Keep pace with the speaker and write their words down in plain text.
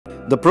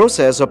The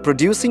process of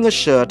producing a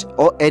shirt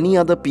or any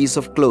other piece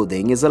of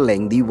clothing is a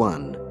lengthy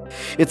one.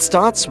 It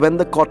starts when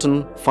the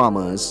cotton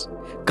farmers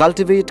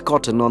cultivate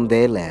cotton on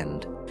their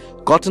land.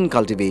 Cotton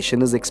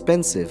cultivation is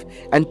expensive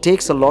and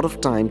takes a lot of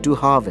time to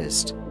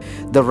harvest.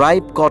 The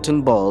ripe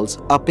cotton balls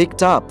are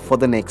picked up for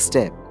the next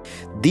step.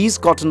 These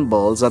cotton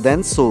balls are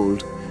then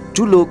sold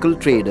to local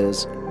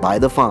traders by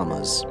the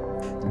farmers.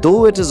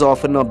 Though it is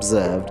often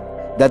observed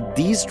that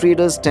these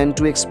traders tend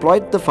to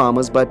exploit the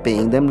farmers by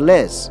paying them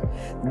less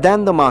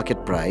than the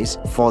market price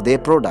for their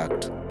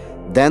product.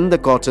 Then the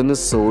cotton is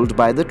sold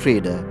by the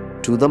trader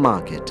to the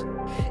market.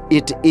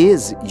 It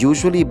is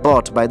usually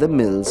bought by the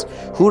mills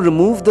who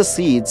remove the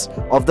seeds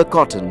of the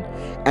cotton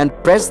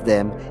and press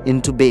them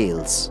into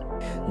bales.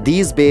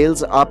 These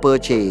bales are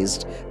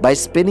purchased by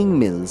spinning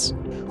mills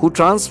who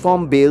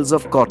transform bales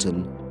of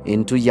cotton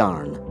into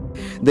yarn.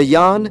 The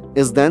yarn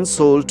is then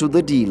sold to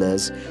the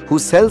dealers who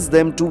sells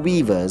them to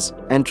weavers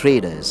and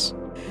traders.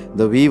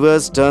 The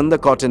weavers turn the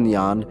cotton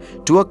yarn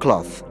to a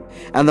cloth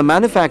and the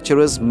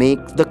manufacturers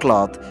make the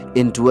cloth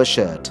into a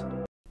shirt.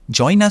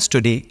 Join us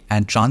today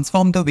and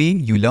transform the way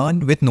you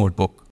learn with Notebook.